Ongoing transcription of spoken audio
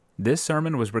This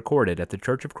sermon was recorded at the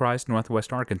Church of Christ,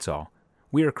 Northwest Arkansas.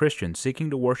 We are Christians seeking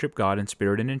to worship God in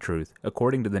spirit and in truth,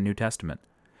 according to the New Testament.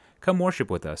 Come worship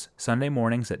with us Sunday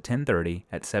mornings at 10:30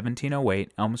 at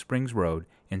 1708 Elm Springs Road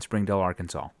in Springdale,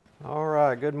 Arkansas. All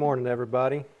right, good morning,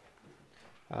 everybody.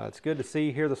 It's good to see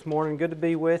you here this morning. Good to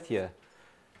be with you.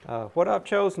 What I've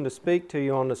chosen to speak to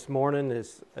you on this morning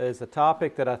is a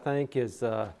topic that I think is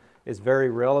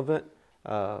very relevant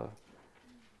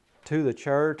to the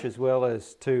church as well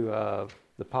as to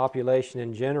the population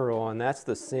in general, and that's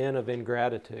the sin of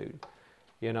ingratitude.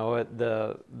 You know,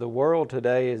 the world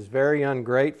today is very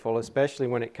ungrateful, especially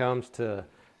when it comes to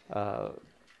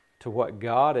what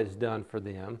God has done for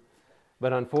them.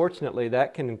 But unfortunately,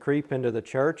 that can creep into the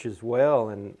church as well,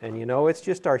 and you know, it's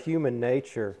just our human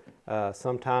nature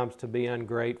sometimes to be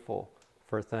ungrateful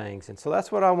for things. And so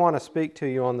that's what I want to speak to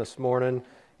you on this morning,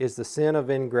 is the sin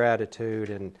of ingratitude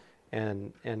and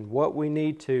what we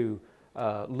need to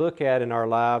look at in our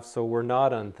lives so we're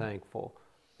not unthankful,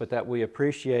 but that we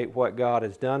appreciate what God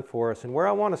has done for us. And where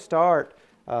I want to start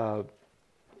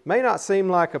may not seem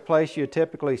like a place you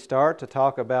typically start to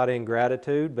talk about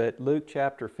ingratitude, but Luke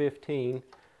chapter 15,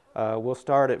 we'll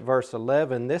start at verse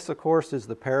 11. This, of course, is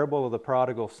the parable of the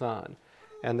prodigal son.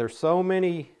 And there's so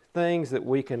many things that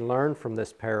we can learn from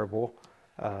this parable,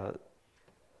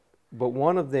 but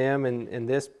one of them in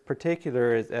this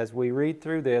particular is, as we read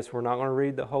through this, we're not going to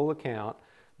read the whole account,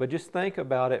 but just think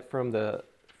about it from the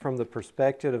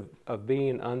perspective of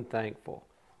being unthankful.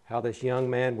 How this young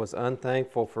man was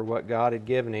unthankful for what God had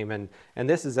given him. And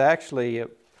this is actually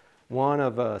one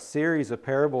of a series of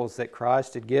parables that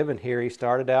Christ had given here. He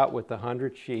started out with the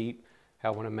 100 sheep,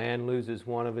 how when a man loses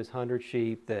one of his 100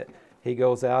 sheep, that he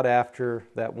goes out after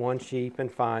that one sheep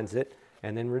and finds it,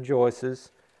 and then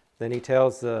rejoices. Then he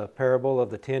tells the parable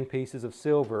of the 10 pieces of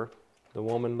silver. The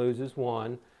woman loses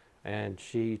one, and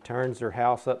she turns her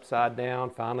house upside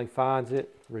down, finally finds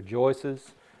it,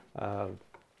 rejoices.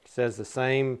 Says the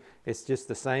same. It's just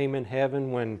the same in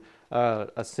heaven when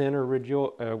a sinner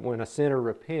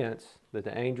repents, that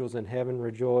the angels in heaven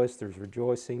rejoice. There's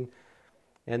rejoicing.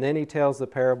 And then he tells the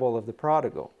parable of the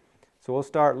prodigal. So we'll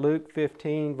start Luke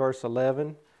 15, verse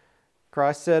 11.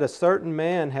 Christ said, "A certain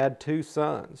man had 2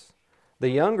 sons. The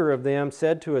younger of them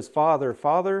said to his father,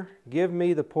 'Father, give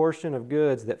me the portion of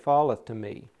goods that falleth to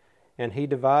me.' And he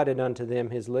divided unto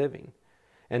them his living.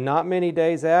 And not many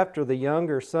days after, the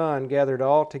younger son gathered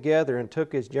all together and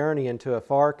took his journey into a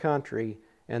far country,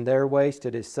 and there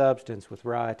wasted his substance with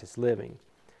riotous living.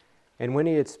 And when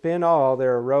he had spent all,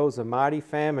 there arose a mighty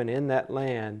famine in that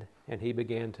land, and he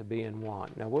began to be in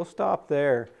want." Now we'll stop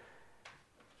there,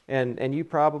 and you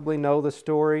probably know the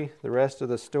story, the rest of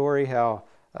the story, how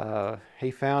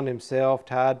he found himself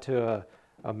tied to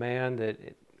a man that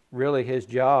really his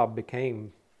job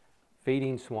became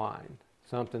feeding swine,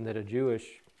 something that a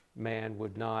Jewish man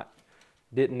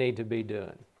didn't need to be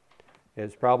doing.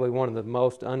 It's probably one of the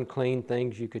most unclean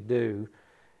things you could do,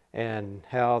 and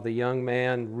how the young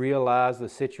man realized the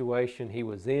situation he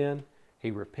was in.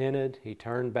 He repented, he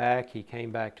turned back, he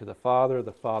came back to the father.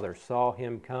 The father saw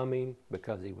him coming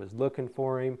because he was looking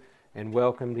for him and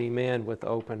welcomed him in with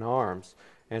open arms.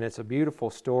 And it's a beautiful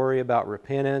story about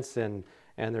repentance, and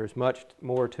there's much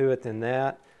more to it than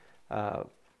that.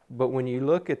 But when you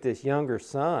look at this younger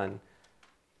son,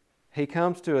 he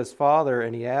comes to his father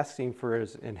and he asks him for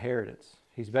his inheritance.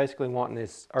 He's basically wanting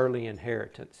this early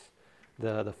inheritance.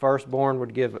 The firstborn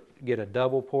would get a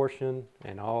double portion,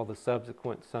 and all the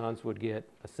subsequent sons would get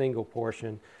a single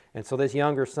portion. And so this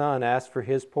younger son asked for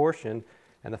his portion,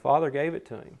 and the father gave it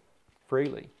to him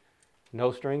freely.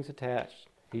 No strings attached.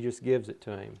 He just gives it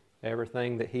to him,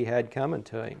 everything that he had coming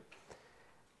to him.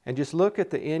 And just look at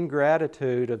the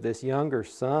ingratitude of this younger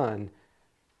son.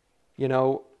 You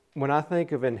know, when I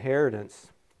think of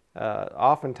inheritance,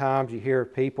 oftentimes you hear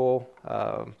people,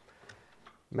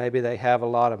 maybe they have a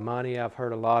lot of money. I've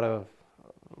heard a lot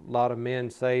of men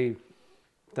say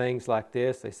things like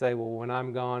this. They say, "Well, when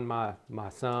I'm gone, my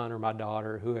son or my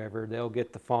daughter, whoever, they'll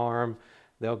get the farm,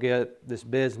 they'll get this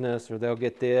business, or they'll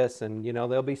get this, and you know,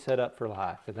 they'll be set up for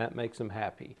life, and that makes them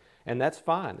happy." And that's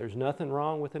fine. There's nothing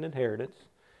wrong with an inheritance.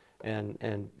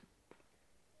 And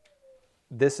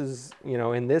this is, you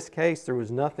know, in this case, there was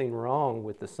nothing wrong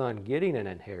with the son getting an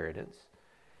inheritance.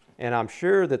 And I'm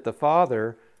sure that the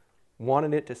father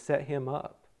wanted it to set him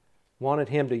up, wanted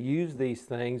him to use these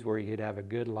things where he'd have a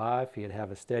good life, he'd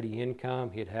have a steady income,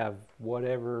 he'd have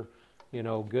whatever, you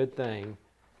know, good thing.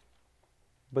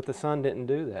 But the son didn't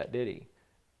do that, did he?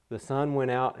 The son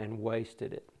went out and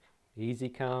wasted it. Easy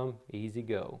come, easy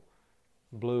go.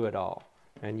 Blew it all.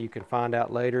 And you can find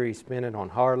out later he spent it on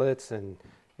harlots, and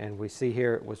we see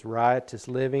here it was riotous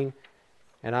living.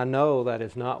 And I know that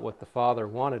is not what the Father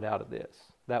wanted out of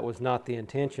this. That was not the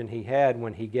intention He had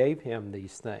when He gave him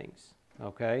these things.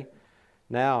 Okay?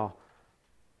 Now,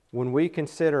 when we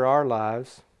consider our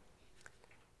lives,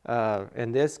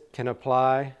 and this can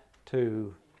apply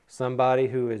to somebody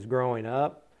who is growing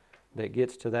up that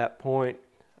gets to that point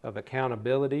of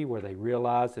accountability where they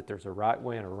realize that there's a right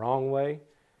way and a wrong way,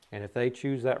 and if they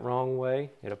choose that wrong way,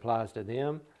 it applies to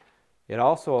them. It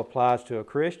also applies to a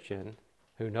Christian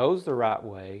who knows the right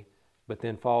way, but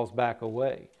then falls back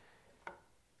away.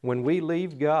 When we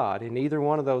leave God, in either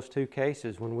one of those two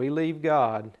cases, when we leave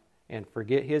God and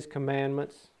forget His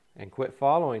commandments and quit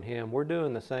following Him, we're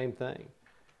doing the same thing.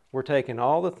 We're taking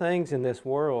all the things in this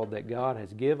world that God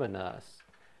has given us,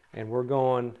 and we're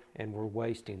going and we're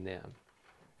wasting them.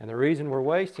 And the reason we're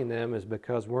wasting them is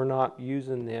because we're not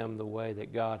using them the way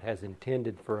that God has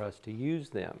intended for us to use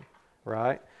them,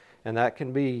 right? And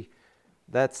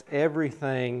that's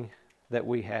everything that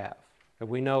we have. And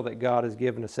we know that God has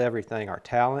given us everything, our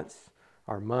talents,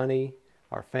 our money,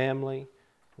 our family,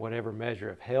 whatever measure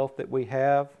of health that we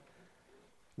have.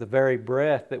 The very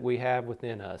breath that we have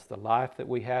within us, the life that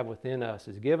we have within us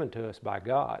is given to us by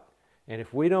God. And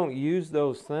if we don't use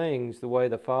those things the way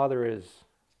the Father has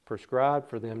prescribed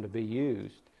for them to be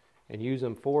used and use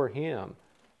them for Him,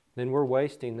 then we're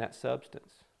wasting that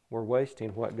substance. We're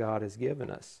wasting what God has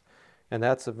given us. And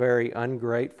that's a very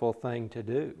ungrateful thing to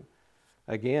do.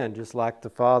 Again, just like the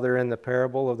father in the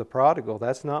parable of the prodigal,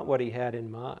 that's not what he had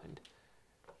in mind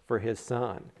for his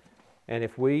son. And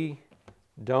if we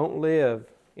don't live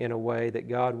in a way that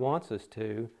God wants us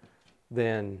to,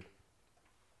 then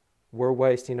we're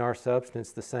wasting our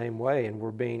substance the same way, and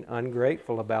we're being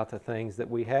ungrateful about the things that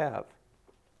we have.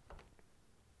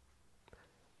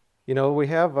 You know, we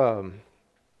have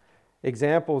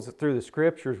examples through the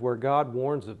Scriptures where God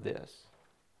warns of this,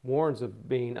 warns of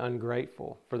being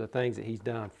ungrateful for the things that He's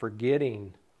done,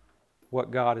 forgetting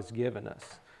what God has given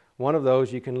us. One of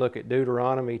those, you can look at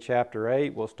Deuteronomy chapter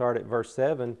 8. We'll start at verse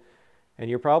 7. And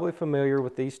you're probably familiar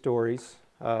with these stories,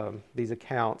 these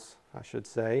accounts, I should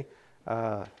say.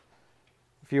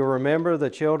 If you remember, the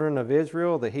children of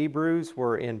Israel, the Hebrews,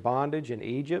 were in bondage in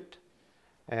Egypt.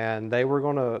 And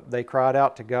they cried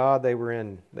out to God. They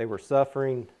were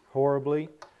suffering horribly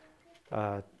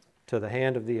to the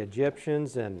hand of the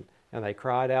Egyptians, and they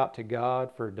cried out to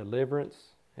God for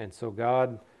deliverance. And so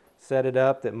God set it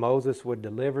up that Moses would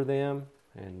deliver them.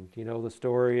 And you know the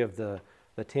story of the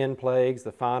 10 plagues,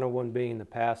 the final one being the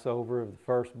Passover of the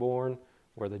firstborn,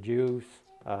 where the Jews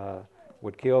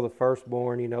would kill the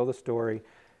firstborn. You know the story.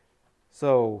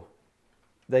 So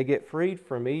they get freed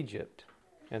from Egypt,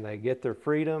 and they get their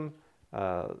freedom.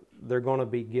 They're going to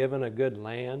be given a good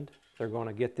land. They're going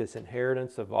to get this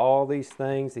inheritance of all these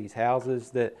things, these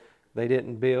houses that they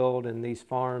didn't build and these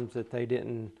farms that they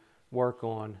didn't work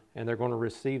on, and they're going to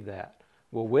receive that.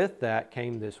 Well, with that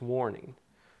came this warning.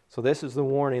 So this is the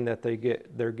warning that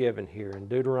they're given here. In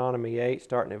Deuteronomy 8,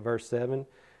 starting at verse 7, it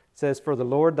says, "For the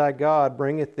Lord thy God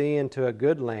bringeth thee into a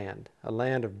good land, a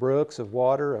land of brooks of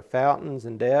water, of fountains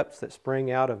and depths that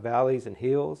spring out of valleys and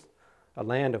hills, a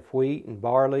land of wheat and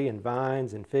barley and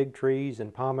vines and fig trees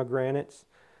and pomegranates,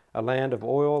 a land of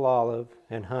oil, olive,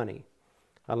 and honey,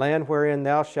 a land wherein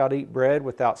thou shalt eat bread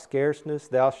without scarceness,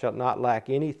 thou shalt not lack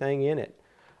anything in it,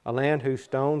 a land whose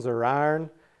stones are iron,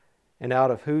 and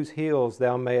out of whose hills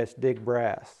thou mayest dig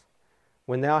brass.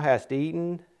 When thou hast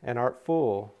eaten and art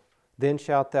full, then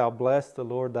shalt thou bless the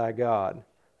Lord thy God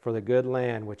for the good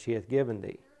land which He hath given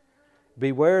thee.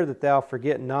 Beware that thou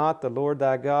forget not the Lord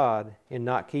thy God in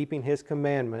not keeping His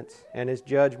commandments and His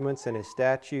judgments and His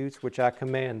statutes which I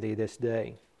command thee this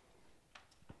day.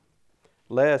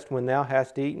 Lest when thou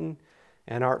hast eaten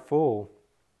and art full,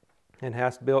 and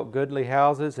hast built goodly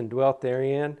houses and dwelt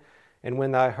therein, and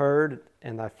when thy herd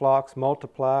and thy flocks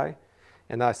multiply,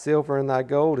 and thy silver and thy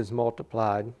gold is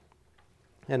multiplied,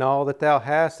 and all that thou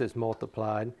hast is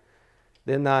multiplied,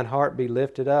 then thine heart be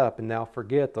lifted up, and thou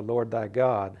forget the Lord thy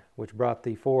God, which brought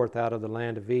thee forth out of the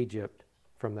land of Egypt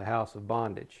from the house of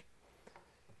bondage."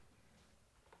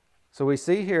 So we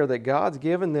see here that God's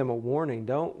given them a warning.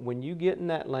 When you get in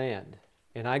that land,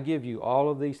 and I give you all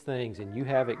of these things, and you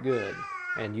have it good,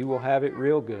 and you will have it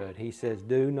real good, He says,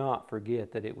 do not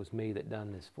forget that it was me that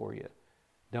done this for you.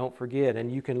 Don't forget.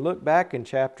 And you can look back in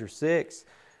chapter 6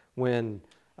 when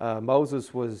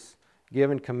Moses was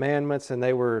given commandments and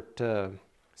they were to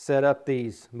set up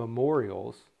these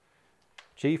memorials.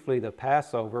 Chiefly the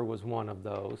Passover was one of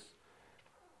those.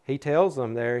 He tells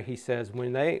them there, he says,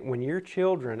 when your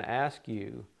children ask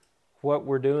you what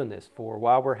we're doing this for,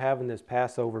 why we're having this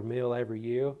Passover meal every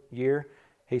year,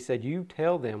 he said, you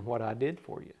tell them what I did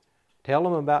for you. Tell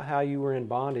them about how you were in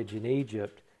bondage in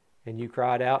Egypt and you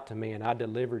cried out to me, and I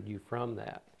delivered you from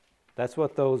that. That's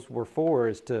what those were for,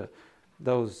 is to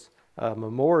those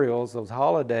memorials, those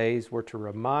holidays were to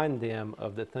remind them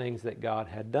of the things that God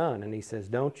had done. And he says,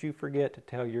 don't you forget to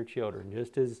tell your children.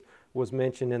 Just as was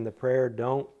mentioned in the prayer,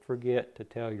 don't forget to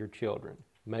tell your children.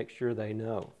 Make sure they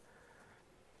know.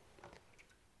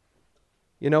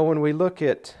 You know, when we look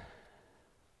at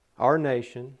our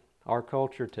nation, our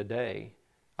culture today,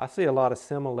 I see a lot of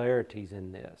similarities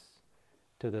in this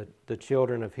to the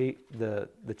children of the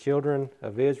children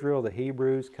of Israel, the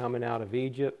Hebrews coming out of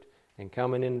Egypt and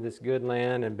coming into this good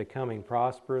land and becoming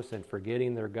prosperous and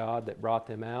forgetting their God that brought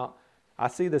them out. I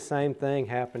see the same thing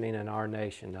happening in our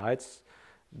nation. Now,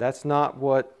 that's not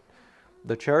what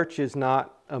the church is.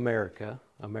 Not America.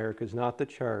 America's not the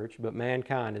church, but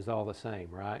mankind is all the same,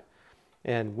 right?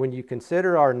 And when you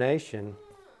consider our nation,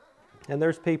 and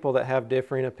there's people that have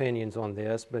differing opinions on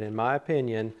this, but in my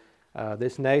opinion,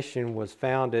 this nation was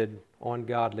founded on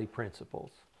godly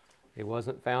principles. It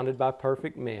wasn't founded by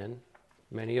perfect men.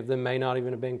 Many of them may not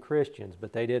even have been Christians,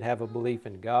 but they did have a belief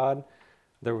in God.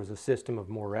 There was a system of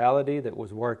morality that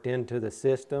was worked into the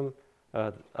system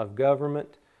of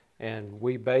government, and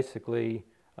we basically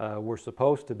were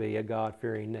supposed to be a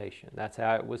God-fearing nation. That's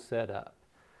how it was set up.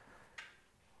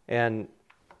 And,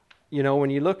 you know, when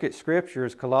you look at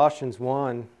scriptures, Colossians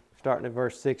 1, starting at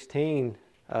verse 16,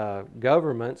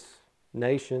 governments,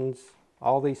 nations,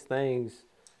 all these things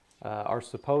are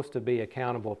supposed to be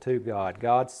accountable to God.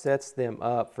 God sets them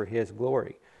up for His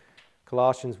glory.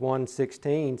 Colossians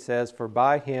 1:16 says, "For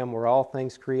by Him were all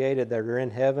things created that are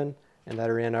in heaven and that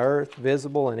are in earth,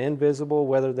 visible and invisible,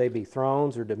 whether they be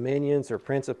thrones or dominions or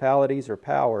principalities or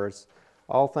powers.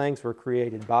 All things were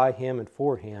created by Him and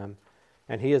for Him,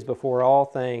 and He is before all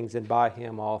things, and by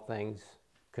Him all things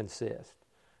consist."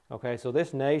 Okay, so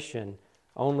this nation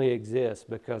only exists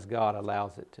because God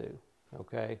allows it to.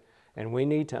 Okay? And we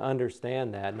need to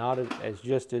understand that, not as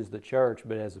just as the church,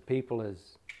 but as a people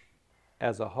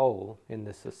as a whole in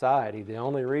this society. The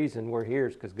only reason we're here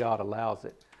is because God allows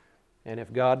it. And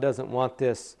if God doesn't want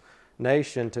this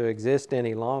nation to exist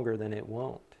any longer, then it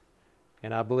won't.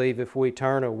 And I believe if we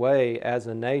turn away as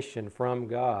a nation from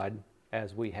God,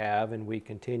 as we have, and we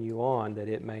continue on, that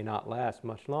it may not last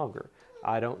much longer.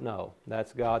 I don't know.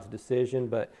 That's God's decision,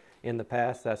 but in the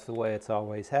past, that's the way it's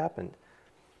always happened.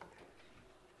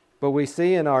 But we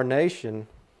see in our nation,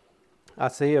 I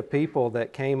see a people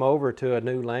that came over to a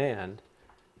new land,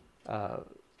 a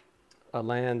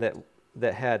land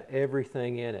that had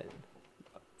everything in it,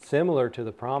 similar to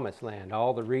the Promised Land,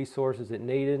 all the resources it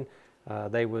needed.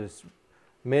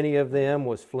 Many of them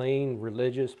was fleeing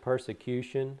religious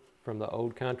persecution from the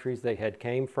old countries they had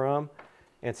came from,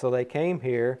 and so they came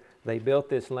here. They built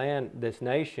this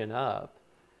nation up.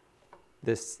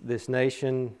 This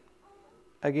nation,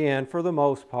 again, for the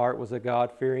most part, was a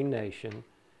God-fearing nation,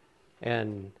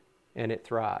 and it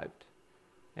thrived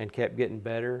and kept getting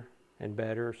better and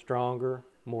better, stronger,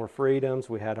 more freedoms.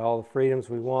 We had all the freedoms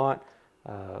we want,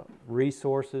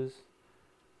 resources,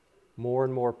 more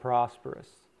and more prosperous.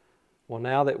 Well,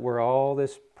 now that we're all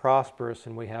this prosperous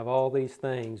and we have all these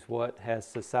things, what has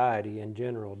society in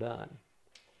general done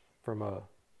from a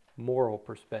moral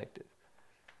perspective?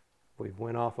 We've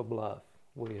went off a bluff.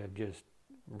 We have just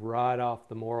right off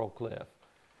the moral cliff.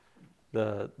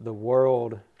 The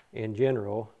world in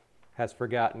general has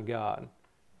forgotten God,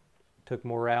 took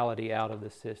morality out of the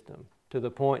system, to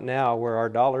the point now where our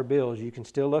dollar bills, you can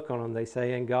still look on them, they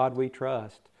say, "In God we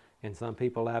trust." And some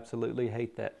people absolutely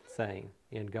hate that saying,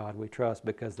 "In God we trust,"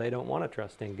 because they don't want to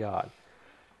trust in God.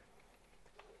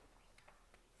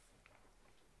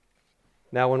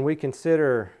 Now, when we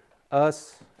consider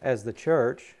us as the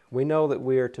church, we know that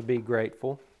we are to be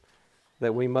grateful,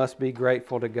 that we must be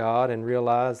grateful to God and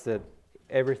realize that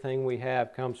everything we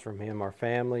have comes from Him, our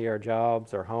family, our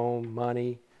jobs, our home,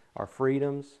 money, our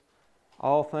freedoms.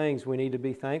 All things we need to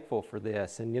be thankful for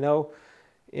this. And you know,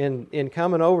 in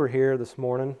coming over here this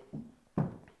morning,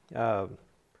 you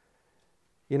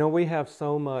know, we have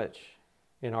so much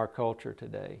in our culture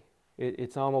today.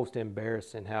 It's almost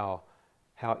embarrassing how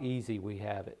easy we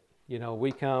have it. You know,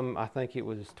 we come, I think it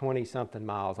was 20-something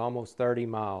miles, almost 30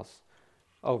 miles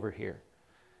over here.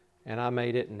 And I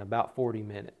made it in about 40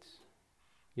 minutes.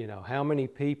 You know, how many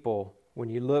people, when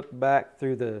you look back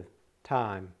through the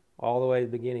time, all the way to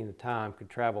the beginning of time, could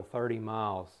travel 30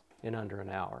 miles in under an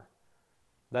hour?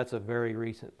 That's a very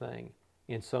recent thing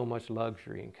in so much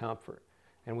luxury and comfort.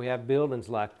 And we have buildings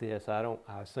like this. I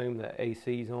assume the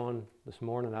AC's on this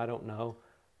morning, I don't know.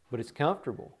 But it's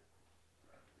comfortable.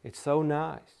 It's so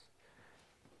nice.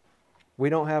 We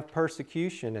don't have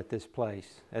persecution at this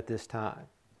place at this time.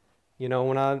 You know,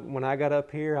 when I got up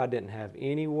here, I didn't have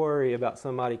any worry about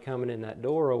somebody coming in that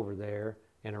door over there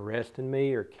and arresting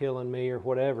me or killing me or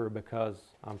whatever because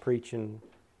I'm preaching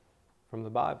from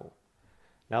the Bible.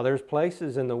 Now, there's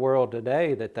places in the world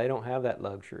today that they don't have that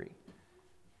luxury.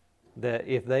 That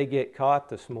if they get caught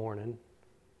this morning,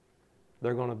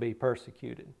 they're going to be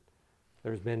persecuted.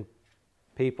 There's been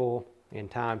people in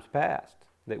times past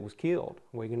that was killed.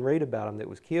 We can read about them that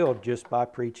was killed just by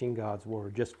preaching God's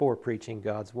Word, just for preaching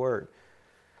God's Word.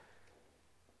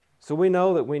 So we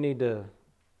know that we need to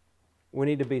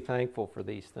be thankful for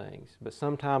these things, but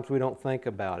sometimes we don't think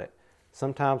about it.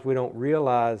 Sometimes we don't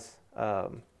realize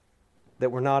that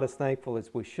we're not as thankful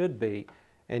as we should be.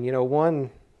 And you know,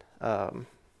 one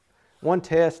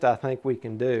test I think we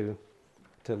can do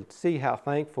to see how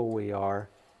thankful we are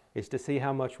is to see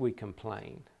how much we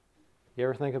complain. You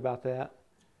ever think about that?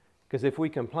 Because if we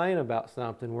complain about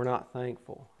something, we're not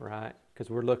thankful, right? Because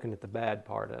we're looking at the bad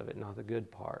part of it, not the good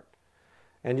part.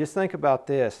 And just think about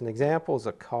this. An example is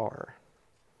a car.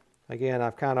 Again,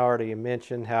 I've kind of already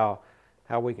mentioned how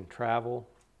we can travel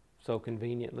so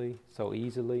conveniently, so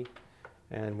easily.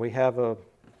 And we have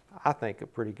I think, a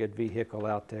pretty good vehicle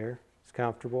out there. It's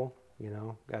comfortable, you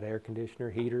know, got air conditioner,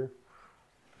 heater.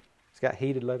 It's got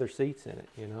heated leather seats in it,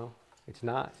 you know. It's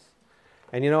nice.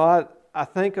 And you know, I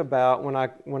think about when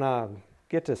I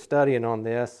get to studying on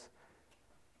this,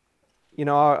 you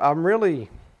know, I'm really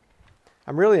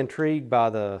intrigued by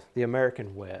the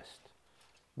American West.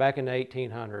 Back in the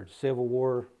 1800s, Civil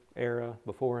War era,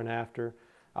 before and after.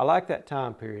 I like that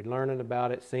time period, learning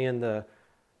about it, seeing the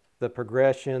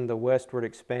progression, the westward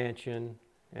expansion,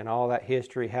 and all that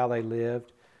history, how they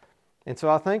lived. And so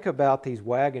I think about these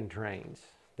wagon trains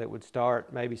that would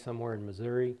start maybe somewhere in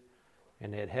Missouri,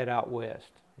 and they'd head out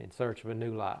west in search of a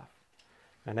new life.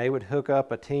 And they would hook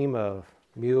up a team of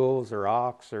mules or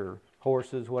ox or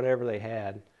horses, whatever they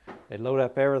had. They'd load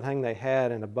up everything they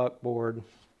had in a buckboard,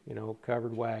 you know,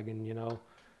 covered wagon, you know,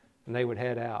 and they would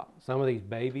head out. Some of these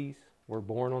babies were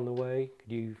born on the way.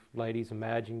 Could you ladies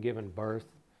imagine giving birth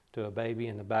to a baby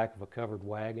in the back of a covered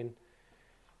wagon?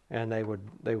 And they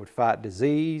would fight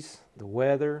disease, the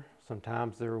weather.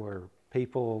 Sometimes there were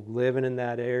people living in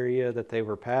that area that they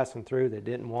were passing through that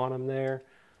didn't want them there,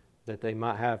 that they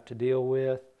might have to deal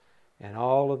with, and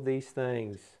all of these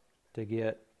things to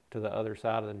get to the other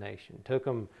side of the nation. Took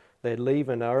them, they'd leave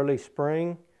in the early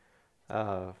spring,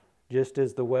 just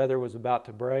as the weather was about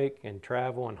to break, and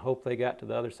travel and hope they got to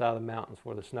the other side of the mountains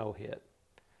where the snow hit.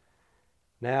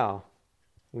 Now,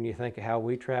 when you think of how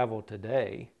we travel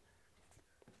today,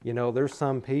 you know, there's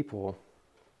some people,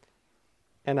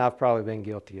 and I've probably been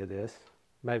guilty of this,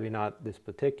 maybe not this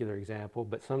particular example,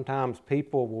 but sometimes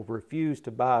people will refuse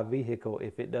to buy a vehicle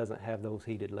if it doesn't have those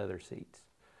heated leather seats.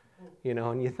 You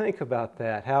know, and you think about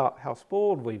that, how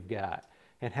spoiled we've got,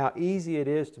 and how easy it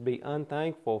is to be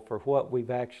unthankful for what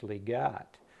we've actually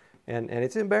got. And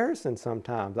it's embarrassing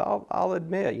sometimes. I'll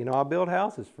admit, you know, I build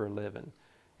houses for a living.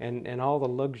 And all the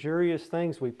luxurious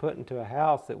things we put into a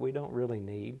house that we don't really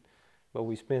need, but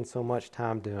we spend so much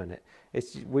time doing it.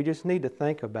 We just need to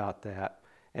think about that.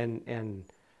 And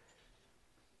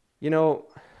you know,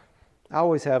 I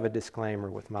always have a disclaimer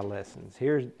with my lessons.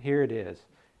 Here it is.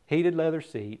 Heated leather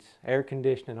seats, air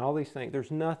conditioning, all these things. There's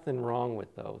nothing wrong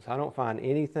with those. I don't find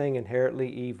anything inherently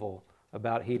evil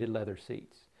about heated leather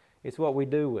seats. It's what we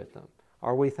do with them.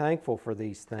 Are we thankful for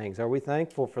these things? Are we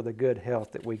thankful for the good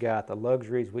health that we got, the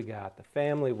luxuries we got, the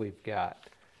family we've got?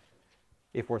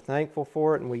 If we're thankful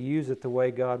for it and we use it the way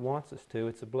God wants us to,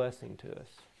 it's a blessing to us.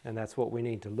 And that's what we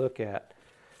need to look at.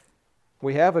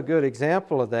 We have a good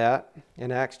example of that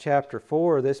in Acts chapter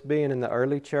 4, this being in the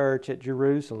early church at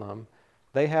Jerusalem.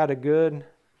 They had a good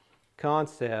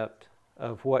concept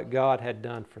of what God had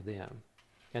done for them.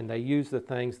 And they used the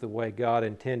things the way God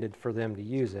intended for them to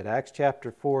use it. Acts chapter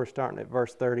 4, starting at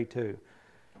verse 32. It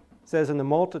says, "And the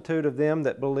multitude of them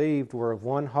that believed were of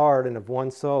one heart and of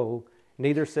one soul.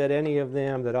 Neither said any of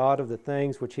them that aught of the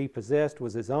things which he possessed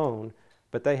was his own,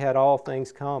 but they had all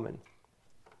things common.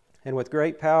 And with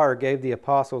great power gave the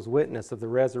apostles witness of the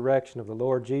resurrection of the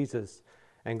Lord Jesus,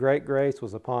 and great grace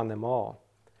was upon them all.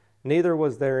 Neither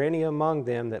was there any among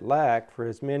them that lacked, for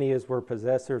as many as were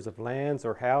possessors of lands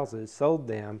or houses sold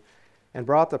them, and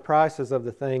brought the prices of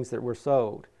the things that were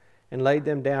sold, and laid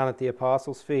them down at the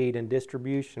apostles' feet, and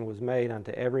distribution was made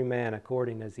unto every man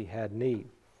according as he had need."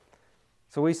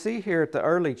 So we see here at the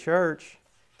early church,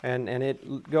 and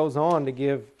it goes on to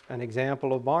give an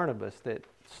example of Barnabas that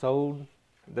sold.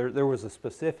 There was a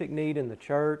specific need in the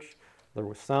church. There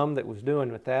was some that was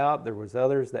doing without. There was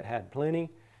others that had plenty.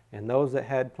 And those that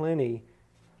had plenty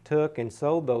took and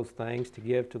sold those things to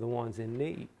give to the ones in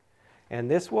need. And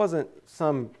this wasn't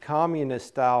some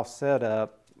communist-style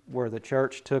setup where the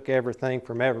church took everything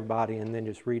from everybody and then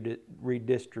just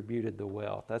redistributed the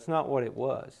wealth. That's not what it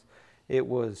was. It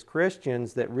was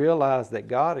Christians that realized that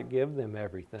God had given them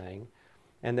everything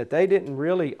and that they didn't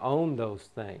really own those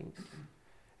things.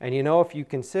 And you know, if you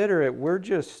consider it, we're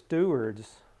just stewards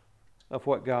of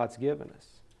what God's given us.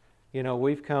 You know,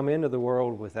 we've come into the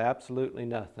world with absolutely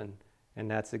nothing, and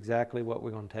that's exactly what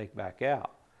we're going to take back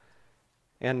out.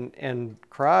 And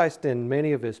Christ, in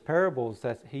many of his parables,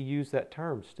 he used that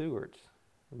term, stewards.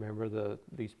 Remember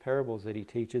these parables that he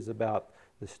teaches about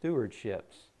the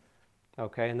stewardships.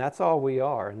 Okay, and that's all we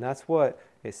are. And that's what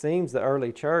it seems the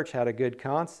early church had a good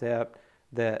concept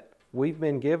that we've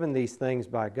been given these things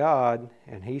by God,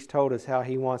 and he's told us how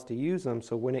he wants to use them,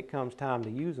 so when it comes time to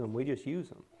use them, we just use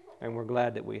them. And we're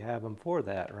glad that we have them for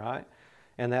that, right?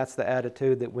 And that's the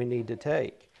attitude that we need to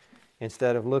take.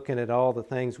 Instead of looking at all the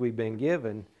things we've been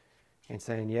given and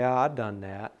saying, yeah, I've done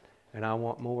that, and I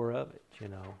want more of it, you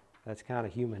know. That's kind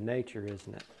of human nature,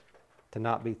 isn't it? To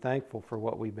not be thankful for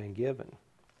what we've been given.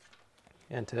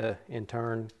 And to, in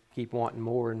turn, keep wanting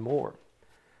more and more.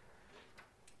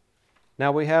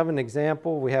 Now we have an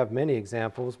example, we have many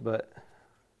examples, but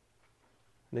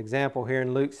an example here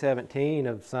in Luke 17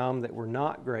 of some that were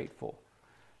not grateful.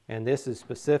 And this is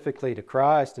specifically to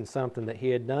Christ and something that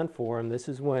he had done for him. This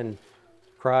is when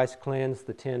Christ cleansed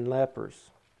the 10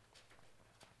 lepers.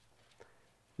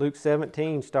 Luke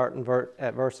 17, starting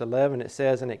at verse 11, it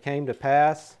says, "And it came to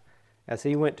pass, as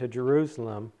he went to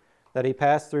Jerusalem, that he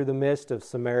passed through the midst of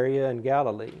Samaria and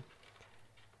Galilee.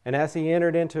 And as he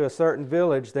entered into a certain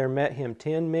village, there met him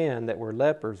 10 men that were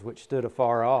lepers, which stood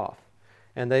afar off.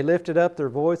 And they lifted up their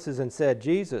voices and said,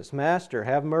 Jesus, Master,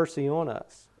 have mercy on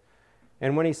us.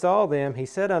 And when he saw them, he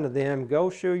said unto them, Go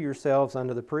shew yourselves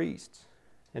unto the priests.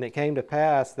 And it came to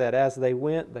pass that as they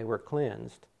went, they were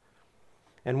cleansed.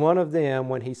 And one of them,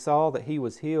 when he saw that he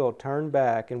was healed, turned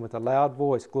back, and with a loud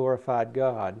voice glorified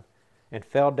God, and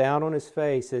fell down on his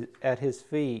face at his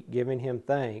feet, giving him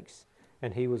thanks.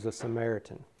 And he was a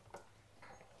Samaritan.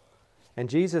 And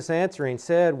Jesus answering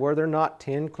said, Were there not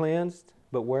 10 cleansed?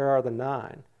 But where are the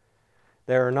 9?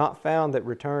 There are not found that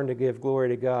return to give glory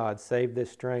to God, save this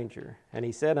stranger. And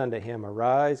he said unto him,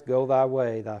 Arise, go thy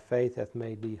way, thy faith hath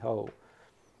made thee whole.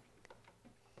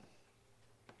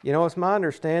 You know, it's my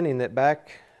understanding that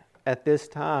back at this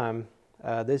time,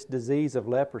 this disease of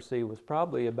leprosy was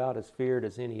probably about as feared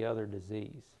as any other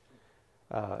disease.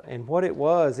 And what it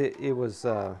was,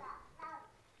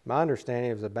 my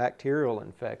understanding, it was a bacterial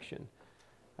infection.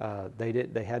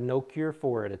 They had no cure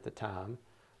for it at the time,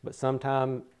 but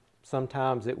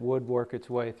sometimes it would work its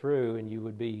way through and you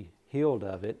would be healed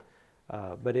of it.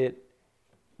 But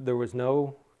there was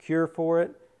no cure for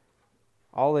it.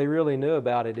 All they really knew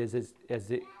about it is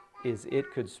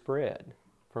it could spread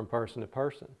from person to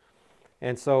person.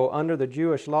 And so under the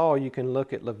Jewish law, you can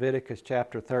look at Leviticus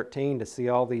chapter 13 to see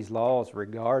all these laws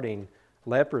regarding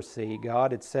leprosy.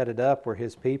 God had set it up where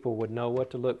his people would know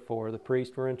what to look for. The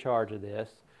priests were in charge of this.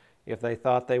 If they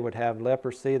thought they would have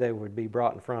leprosy, they would be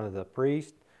brought in front of the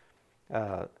priest.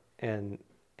 And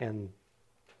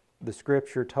the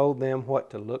scripture told them what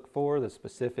to look for, the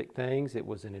specific things. It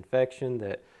was an infection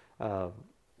that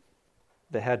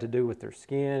had to do with their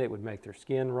skin. It would make their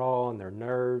skin raw and their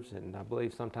nerves, and I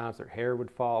believe sometimes their hair would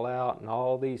fall out, and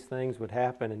all these things would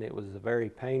happen, and it was a very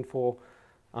painful,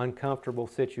 uncomfortable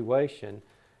situation.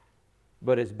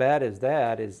 But as bad as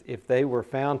that is, if they were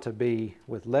found to be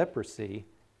with leprosy,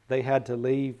 they had to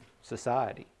leave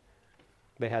society.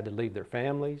 They had to leave their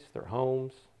families, their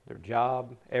homes, their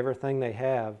job, everything they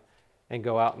have, and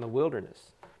go out in the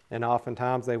wilderness. And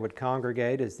oftentimes they would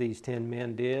congregate, as these 10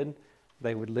 men did.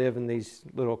 They would live in these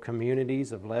little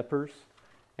communities of lepers,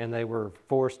 and they were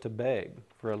forced to beg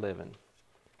for a living.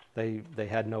 They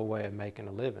had no way of making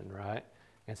a living, right?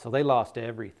 And so they lost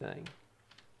everything.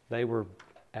 They were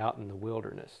out in the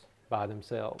wilderness by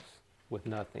themselves with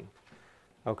nothing.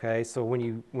 Okay, so when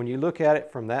you look at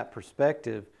it from that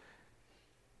perspective,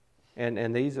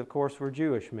 and these, of course, were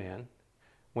Jewish men,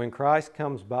 when Christ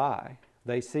comes by,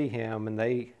 they see him and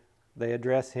they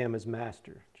address him as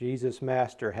Master. Jesus,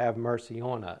 Master, have mercy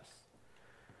on us.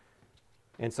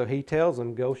 And so he tells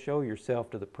them, go show yourself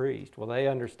to the priest. Well, they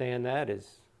understand that as,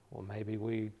 well, maybe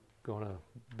we're going to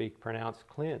be pronounced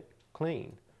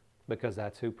clean, because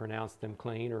that's who pronounced them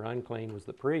clean or unclean was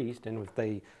the priest. And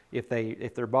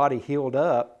if their body healed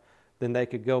up, then they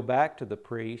could go back to the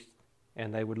priest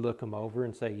and they would look them over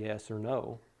and say yes or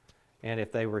no. And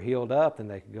if they were healed up, then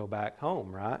they could go back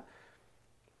home, right?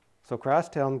 So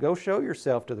Christ tells them, go show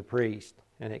yourself to the priest.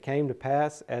 And it came to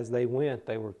pass as they went,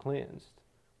 they were cleansed.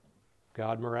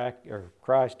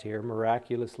 Christ here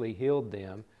miraculously healed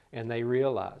them, and they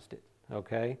realized it,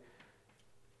 okay?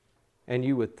 And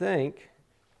you would think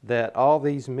that all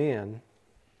these men,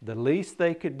 the least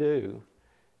they could do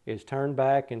is turn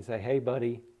back and say, hey,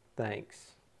 buddy,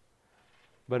 thanks.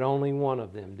 But only one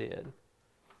of them did.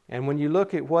 And when you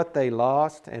look at what they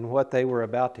lost and what they were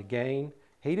about to gain,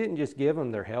 he didn't just give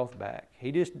them their health back.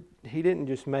 He didn't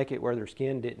just make it where their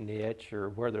skin didn't itch or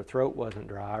where their throat wasn't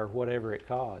dry or whatever it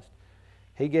caused.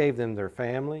 He gave them their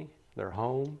family, their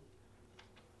home,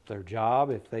 their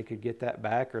job, if they could get that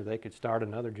back, or they could start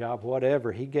another job,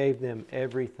 whatever. He gave them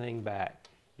everything back.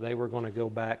 They were going to go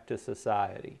back to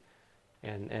society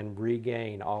and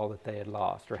regain all that they had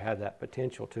lost or had that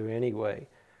potential to anyway.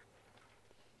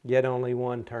 Yet only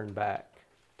one turned back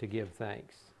to give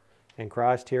thanks. And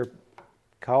Christ here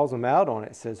calls them out on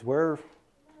it, says, where's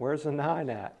the 9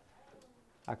 at?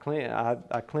 I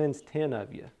cleansed 10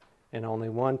 of you, and only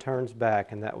one turns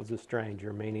back, and that was a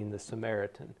stranger, meaning the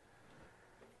Samaritan.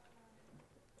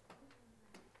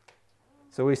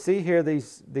 So we see here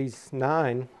these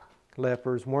 9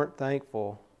 lepers weren't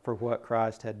thankful for what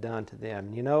Christ had done to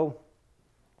them. You know,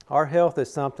 our health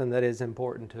is something that is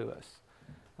important to us.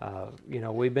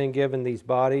 We've been given these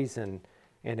bodies, and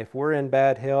if we're in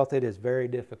bad health, it is very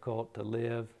difficult to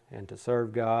live and to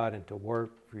serve God and to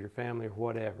work for your family or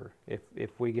whatever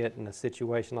if we get in a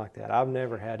situation like that. I've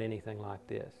never had anything like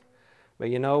this. But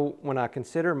you know, when I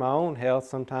consider my own health,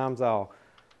 sometimes I'll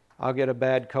get a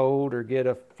bad cold or get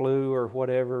a flu or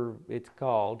whatever it's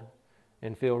called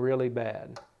and feel really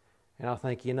bad. And I'll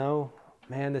think,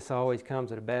 man, this always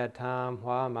comes at a bad time.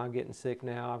 Why am I getting sick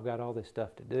now? I've got all this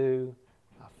stuff to do.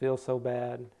 I feel so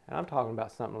bad. And I'm talking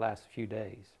about something that lasts a few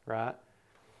days, right?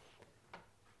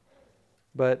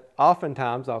 But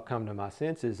oftentimes I'll come to my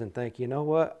senses and think, you know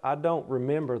what? I don't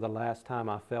remember the last time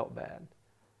I felt bad.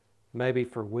 Maybe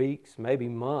for weeks, maybe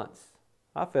months.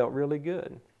 I felt really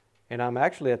good. And I'm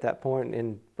actually at that point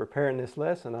in preparing this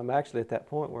lesson, I'm actually at that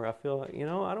point where I feel like, I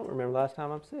don't remember the last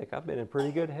time I'm sick. I've been in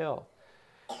pretty good health.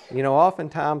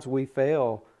 Oftentimes we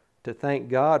fail to thank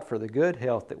God for the good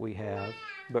health that we have,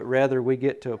 but rather we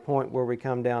get to a point where we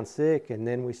come down sick and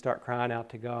then we start crying out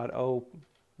to God, oh,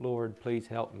 Lord, please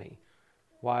help me.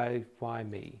 Why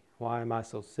me? Why am I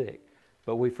so sick?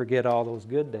 But we forget all those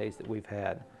good days that we've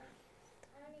had.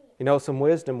 Some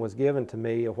wisdom was given to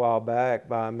me a while back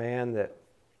by a man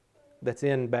that's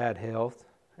in bad health,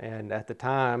 and at the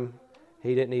time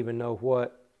he didn't even know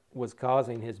what was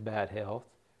causing his bad health,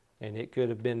 and it could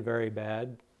have been very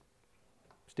bad.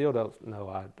 Still don't know,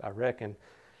 I reckon.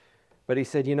 But he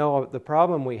said, the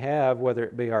problem we have, whether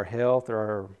it be our health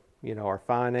or our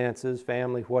finances,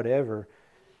 family, whatever,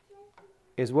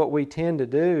 is what we tend to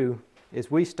do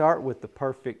is we start with the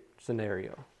perfect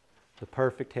scenario, the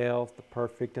perfect health, the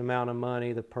perfect amount of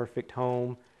money, the perfect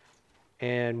home.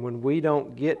 And when we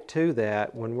don't get to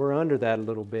that, when we're under that a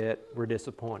little bit, we're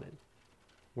disappointed.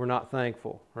 We're not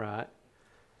thankful, right?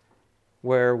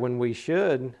 Where when we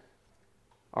should,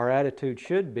 our attitude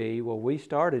should be, well, we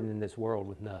started in this world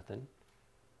with nothing.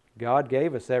 God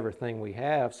gave us everything we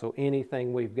have, so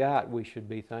anything we've got, we should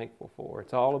be thankful for.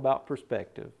 It's all about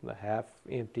perspective, the half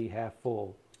empty, half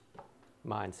full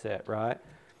mindset, right?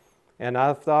 And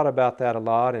I've thought about that a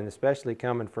lot, and especially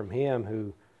coming from him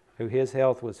who his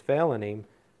health was failing him,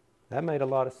 that made a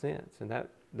lot of sense. And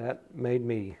that made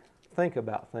me think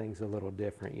about things a little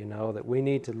different, that we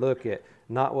need to look at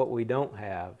not what we don't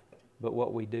have, but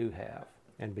what we do have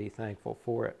and be thankful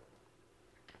for it.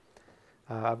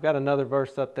 I've got another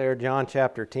verse up there, John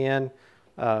chapter 10.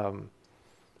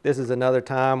 This is another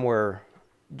time where,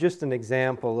 just an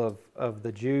example of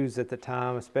the Jews at the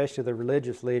time, especially the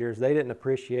religious leaders, they didn't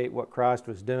appreciate what Christ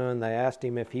was doing. They asked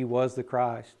him if he was the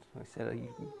Christ. They said,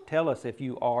 tell us if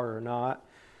you are or not.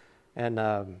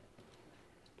 And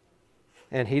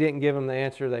he didn't give them the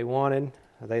answer they wanted.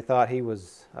 They thought he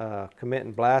was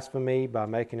committing blasphemy by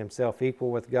making himself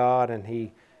equal with God, and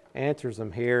he answers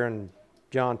them here in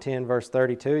John 10, verse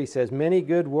 32. He says, many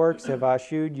good works have I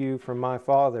shewed you from my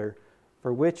Father.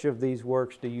 For which of these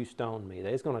works do you stone me?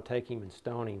 They're going to take him and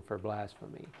stone him for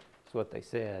blasphemy. That's what they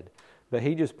said. But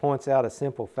he just points out a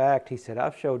simple fact. He said,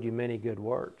 I've showed you many good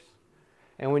works.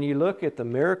 And when you look at the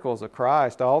miracles of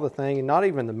Christ, all the things, not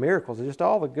even the miracles, just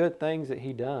all the good things that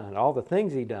he done, all the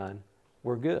things he done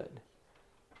were good.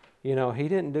 He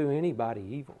didn't do anybody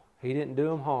evil. He didn't do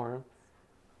them harm.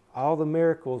 All the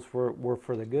miracles were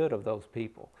for the good of those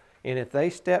people. And if they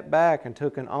stepped back and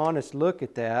took an honest look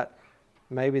at that,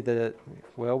 maybe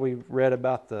we read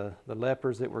about the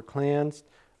lepers that were cleansed,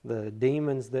 the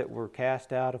demons that were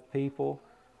cast out of people,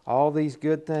 all these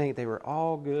good things, they were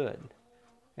all good.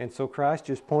 And so Christ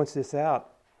just points this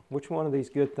out. which one of these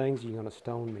good things are you going to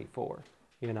stone me for?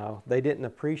 They didn't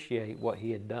appreciate what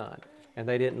he had done, and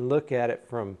they didn't look at it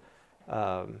from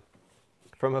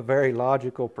a very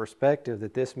logical perspective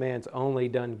that this man's only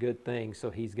done good things, so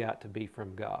he's got to be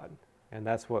from God. And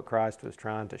that's what Christ was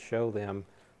trying to show them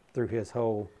through his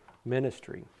whole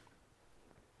ministry.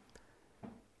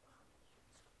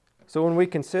 So when we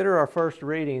consider our first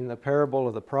reading, the parable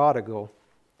of the prodigal,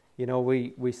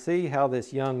 we see how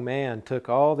this young man took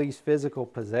all these physical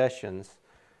possessions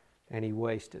and he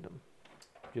wasted them.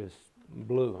 Just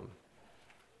blew them.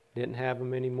 Didn't have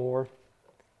them anymore.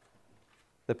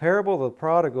 The parable of the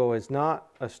prodigal is not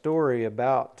a story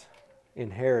about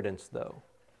inheritance, though,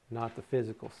 not the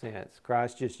physical sense.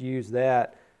 Christ just used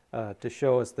that to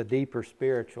show us the deeper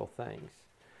spiritual things.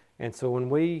 And so when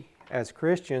we, as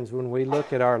Christians, when we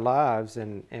look at our lives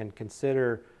and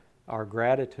consider our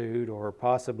gratitude or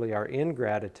possibly our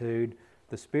ingratitude,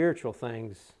 the spiritual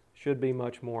things should be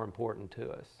much more important to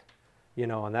us.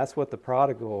 And that's what the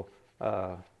prodigal,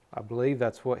 I believe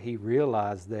that's what he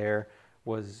realized there,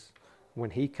 was when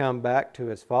he come back to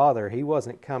his father, he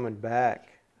wasn't coming back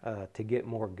to get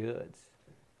more goods.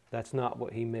 That's not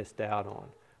what he missed out on.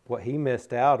 What he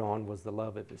missed out on was the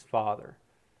love of his father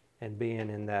and being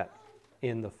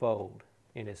in the fold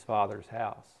in his father's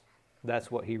house.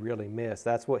 That's what he really missed.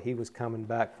 That's what he was coming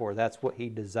back for. That's what he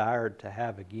desired to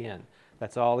have again.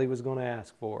 That's all he was going to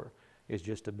ask for, is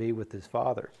just to be with his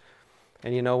father.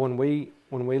 And when we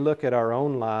look at our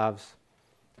own lives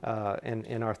and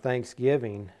in our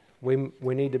thanksgiving, we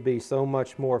need to be so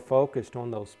much more focused on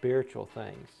those spiritual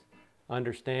things,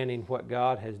 understanding what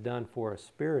God has done for us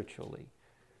spiritually.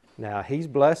 Now, he's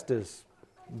blessed us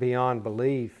beyond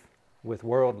belief with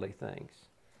worldly things.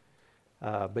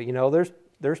 But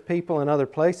there's people in other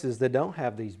places that don't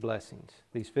have these blessings,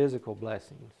 these physical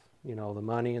blessings. The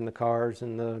money and the cars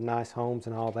and the nice homes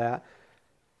and all that.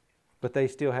 But they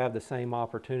still have the same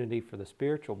opportunity for the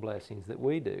spiritual blessings that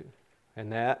we do.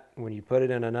 And that, when you put it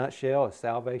in a nutshell, is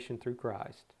salvation through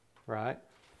Christ, right?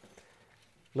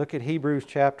 Look at Hebrews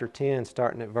chapter 10,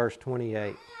 starting at verse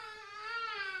 28. It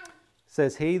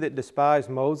says, "He that despised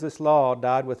Moses' law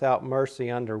died without mercy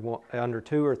under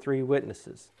 2 or 3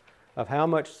 witnesses. Of how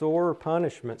much sorer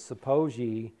punishment, suppose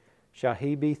ye, shall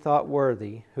he be thought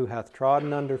worthy, who hath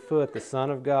trodden under foot the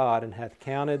Son of God, and hath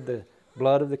counted the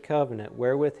blood of the covenant,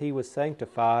 wherewith he was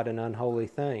sanctified, an unholy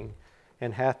thing,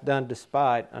 and hath done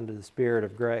despite unto the Spirit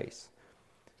of grace.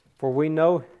 For we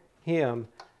know him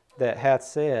that hath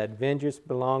said, Vengeance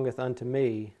belongeth unto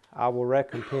me, I will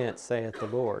recompense, saith the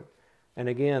Lord. And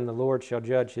again, the Lord shall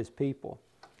judge his people.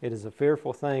 It is a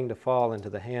fearful thing to fall into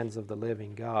the hands of the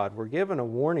living God." We're given a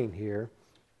warning here,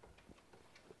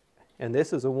 and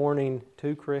this is a warning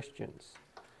to Christians.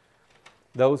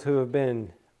 Those who have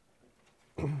been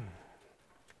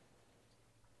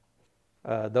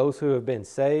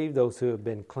saved, those who have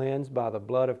been cleansed by the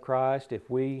blood of Christ, if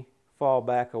we fall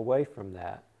back away from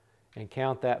that and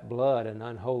count that blood an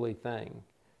unholy thing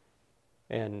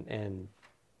and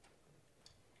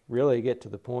really get to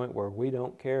the point where we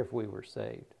don't care if we were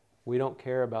saved. We don't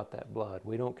care about that blood.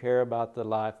 We don't care about the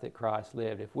life that Christ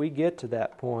lived. If we get to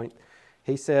that point,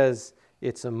 he says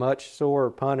it's a much sorer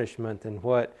punishment than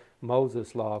what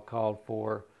Moses' law called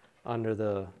for under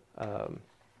the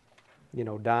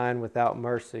dying without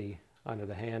mercy under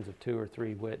the hands of 2 or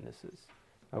 3 witnesses.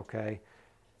 Okay?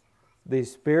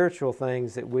 These spiritual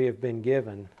things that we have been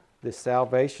given, this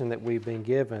salvation that we've been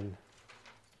given,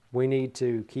 we need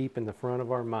to keep in the front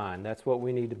of our mind. That's what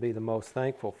we need to be the most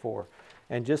thankful for.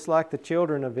 And just like the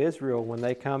children of Israel, when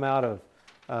they come out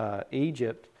of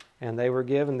Egypt and they were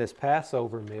given this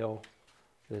Passover meal,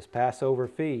 this Passover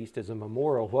feast as a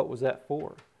memorial, what was that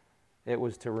for? It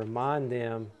was to remind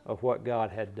them of what God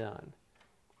had done.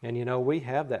 And we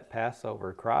have that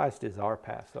Passover. Christ is our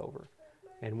Passover.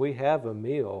 And we have a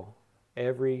meal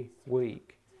every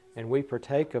week. And we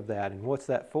partake of that. And what's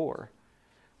that for?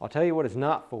 I'll tell you what it's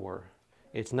not for.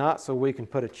 It's not so we can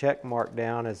put a check mark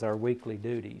down as our weekly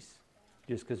duties.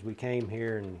 Just because we came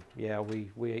here and,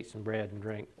 we ate some bread and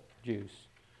drank juice,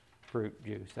 fruit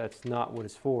juice. That's not what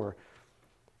it's for.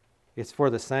 It's for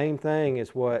the same thing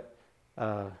as what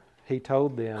he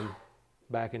told them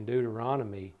back in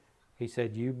Deuteronomy. He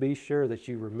said, you be sure that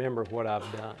you remember what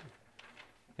I've done.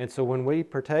 And so when we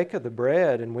partake of the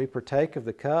bread and we partake of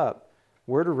the cup,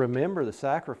 we're to remember the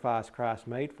sacrifice Christ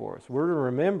made for us. We're to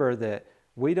remember that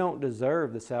we don't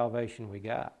deserve the salvation we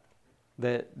got.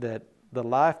 That the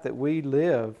life that we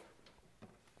live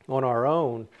on our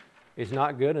own is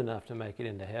not good enough to make it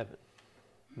into heaven.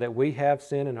 That we have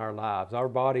sin in our lives. Our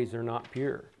bodies are not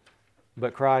pure.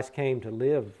 But Christ came to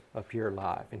live a pure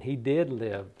life, and he did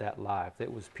live that life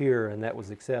that was pure and that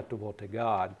was acceptable to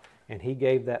God, and he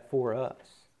gave that for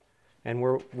us. And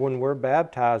when we're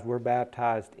baptized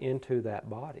into that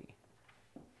body.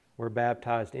 We're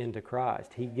baptized into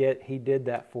Christ. He did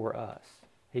that for us.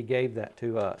 He gave that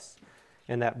to us.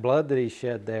 And that blood that he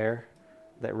shed there,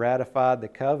 that ratified the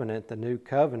covenant, the new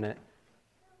covenant,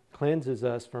 cleanses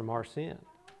us from our sin.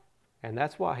 And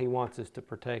that's why he wants us to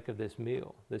partake of this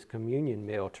meal, this communion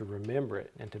meal, to remember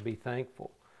it and to be thankful.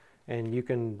 And you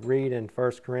can read in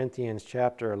 1 Corinthians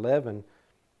chapter 11,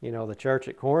 the church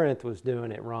at Corinth was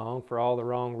doing it wrong for all the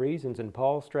wrong reasons, and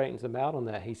Paul straightens them out on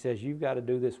that. He says, you've got to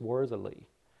do this worthily.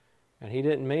 And he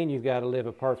didn't mean you've got to live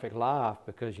a perfect life,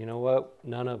 because you know what?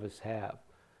 None of us have.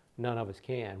 None of us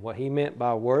can. What he meant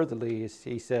by worthily is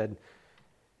he said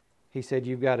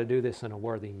you've got to do this in a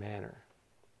worthy manner.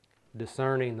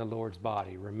 Discerning the Lord's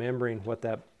body, remembering what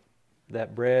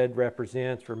that bread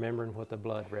represents, remembering what the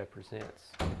blood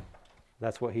represents.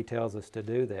 That's what he tells us to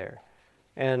do there.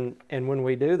 And when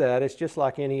we do that, it's just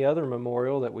like any other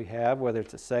memorial that we have, whether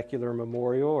it's a secular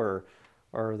memorial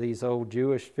or these old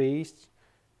Jewish feasts,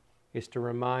 is to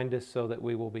remind us so that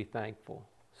we will be thankful,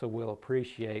 so we'll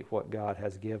appreciate what God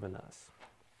has given us.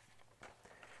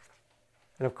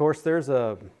 And of course, there's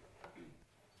a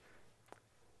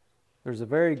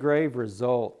very grave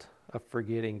result of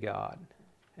forgetting God,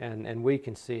 and we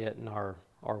can see it in our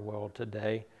world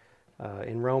today.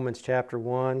 In Romans chapter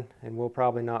 1, and we'll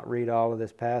probably not read all of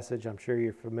this passage, I'm sure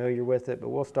you're familiar with it, but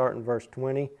we'll start in verse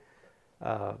 20.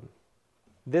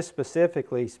 This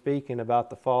specifically speaking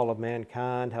about the fall of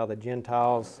mankind, how the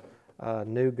Gentiles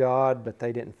knew God, but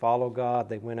they didn't follow God.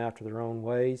 They went after their own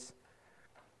ways.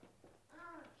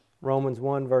 Romans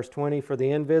 1 verse 20, for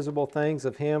the invisible things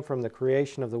of him from the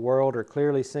creation of the world are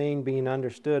clearly seen, being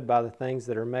understood by the things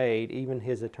that are made, even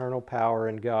his eternal power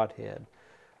and Godhead,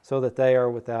 so that they are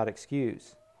without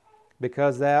excuse.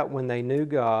 Because that when they knew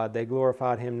God, they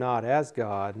glorified him not as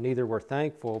God, neither were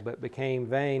thankful, but became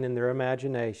vain in their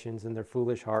imaginations, and their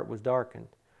foolish heart was darkened.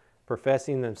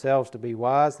 Professing themselves to be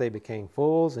wise, they became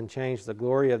fools, and changed the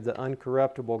glory of the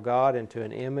uncorruptible God into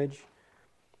an image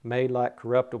made like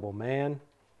corruptible man,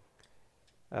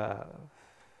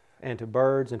 and to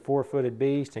birds and four-footed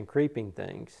beasts and creeping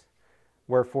things.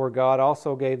 Wherefore God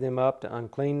also gave them up to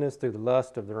uncleanness through the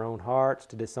lust of their own hearts,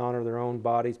 to dishonor their own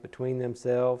bodies between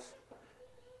themselves,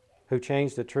 who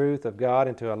changed the truth of God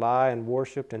into a lie, and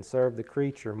worshipped and served the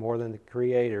creature more than the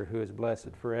Creator, who is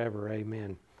blessed forever.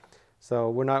 Amen. So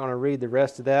we're not going to read the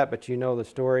rest of that, but you know the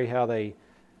story, how they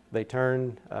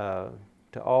turned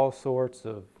to all sorts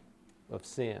of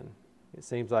sin. It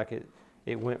seems like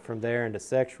it went from there into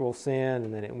sexual sin,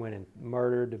 and then it went in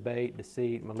murder, debate,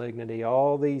 deceit, malignity.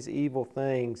 All these evil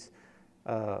things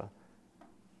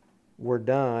were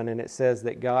done, and it says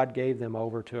that God gave them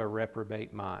over to a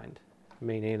reprobate mind,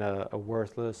 meaning a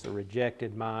worthless, a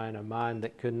rejected mind, a mind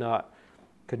that could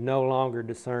no longer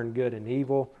discern good and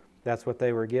evil. That's what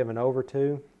they were given over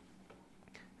to.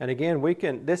 And again,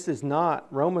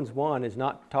 Romans 1 is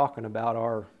not talking about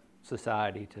our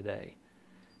society today.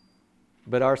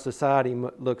 But our society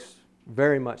looks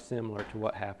very much similar to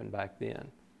what happened back then,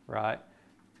 right?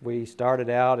 We started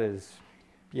out as,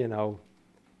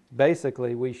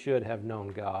 basically we should have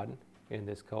known God in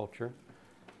this culture.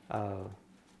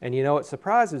 And it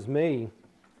surprises me,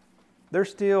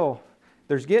 there's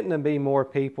getting to be more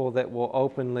people that will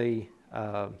openly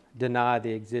deny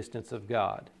the existence of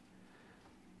God.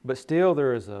 But still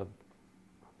there is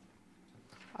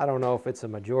I don't know if it's a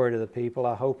majority of the people,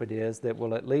 I hope it is, that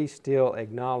will at least still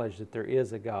acknowledge that there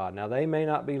is a God. Now, they may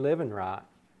not be living right,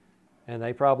 and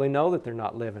they probably know that they're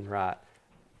not living right.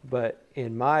 But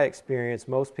in my experience,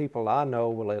 most people I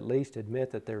know will at least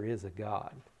admit that there is a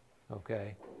God,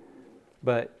 okay?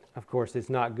 But, of course, it's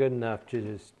not good enough to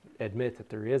just admit that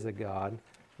there is a God.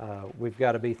 We've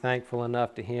got to be thankful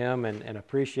enough to Him and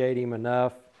appreciate Him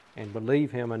enough and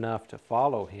believe Him enough to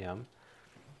follow Him.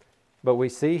 But we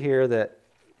see here that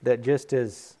just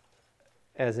as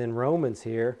in Romans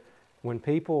here, when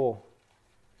people,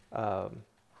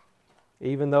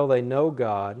 even though they know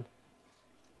God,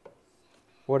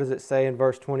 what does it say in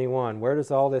verse 21? Where does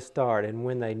all this start? And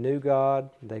when they knew God,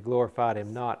 they glorified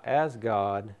Him not as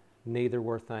God, neither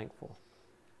were thankful.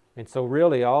 And so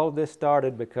really all of this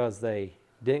started because they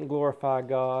didn't glorify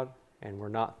God and were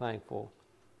not thankful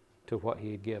to what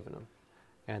He had given them.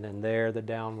 And then there the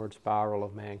downward spiral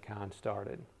of mankind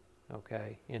started.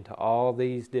 Okay, into all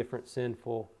these different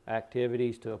sinful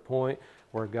activities, to a point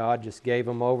where God just gave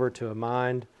them over to a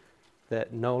mind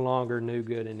that no longer knew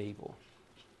good and evil.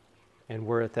 And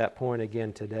we're at that point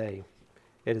again today.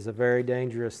 It is a very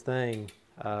dangerous thing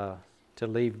to to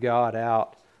leave God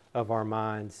out of our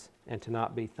minds and to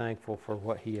not be thankful for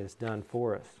what He has done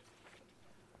for us.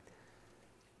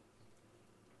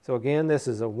 So again, this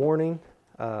is a warning.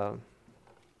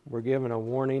 We're given a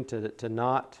warning to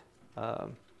not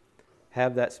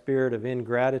have that spirit of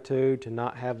ingratitude, to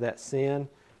not have that sin.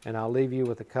 And I'll leave you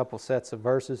with a couple sets of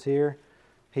verses here.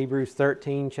 Hebrews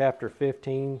 13,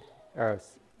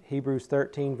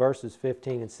 verses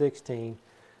 15 and 16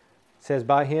 says,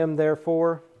 "By Him,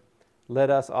 therefore, let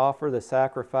us offer the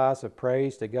sacrifice of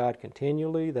praise to God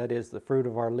continually, that is the fruit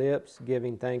of our lips,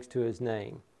 giving thanks to His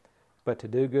name. But to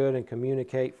do good and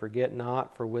communicate, forget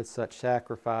not, for with such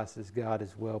sacrifices God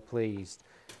is well pleased."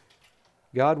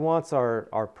 God wants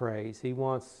our praise. He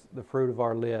wants the fruit of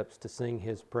our lips to sing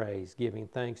His praise, giving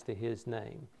thanks to His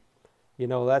name. You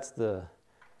know, that's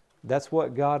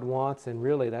what God wants, and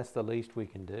really that's the least we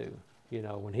can do. You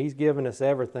know, when He's given us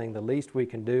everything, the least we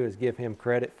can do is give Him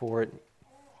credit for it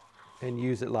and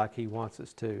use it like He wants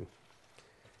us to.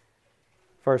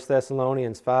 1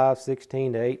 Thessalonians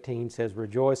 5:16-18 says,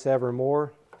 "Rejoice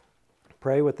evermore,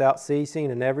 pray without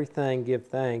ceasing, and everything give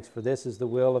thanks, for this is the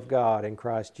will of God in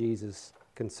Christ Jesus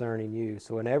concerning you."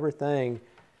 So in everything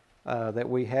that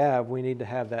we have, we need to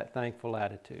have that thankful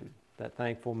attitude, that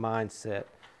thankful mindset,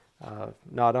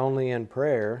 not only in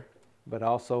prayer, but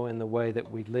also in the way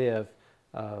that we live,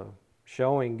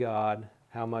 showing God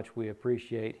how much we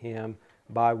appreciate Him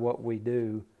by what we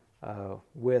do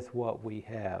with what we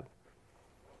have.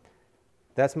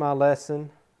 That's my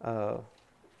lesson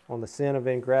on the sin of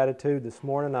ingratitude this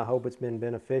morning. I hope it's been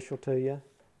beneficial to you.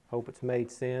 I hope it's made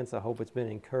sense. I hope it's been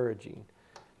encouraging.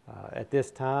 At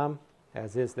this time,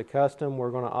 as is the custom,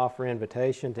 we're going to offer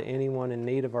invitation to anyone in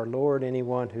need of our Lord,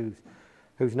 anyone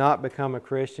who's not become a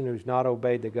Christian, who's not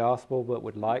obeyed the gospel but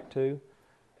would like to.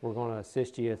 We're going to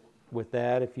assist you with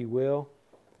that, if you will.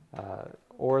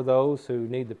 Or those who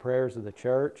need the prayers of the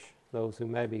church, those who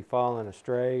may be falling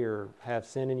astray or have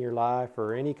sin in your life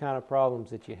or any kind of problems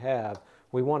that you have.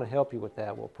 We want to help you with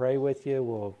that. We'll pray with you.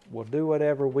 We'll do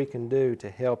whatever we can do to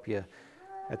help you.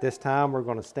 At this time, we're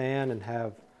going to stand and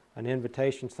have an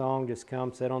invitation song. Just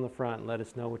come, sit on the front, and let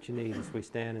us know what you need as we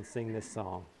stand and sing this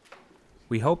song.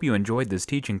 We hope you enjoyed this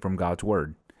teaching from God's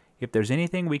Word. If there's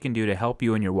anything we can do to help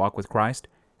you in your walk with Christ,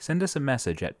 send us a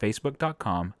message at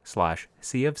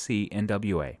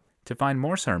facebook.com/CFCNWA. To find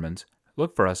more sermons,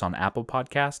 look for us on Apple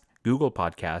Podcast, Google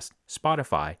Podcast,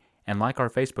 Spotify, and like our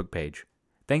Facebook page.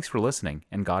 Thanks for listening,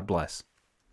 and God bless.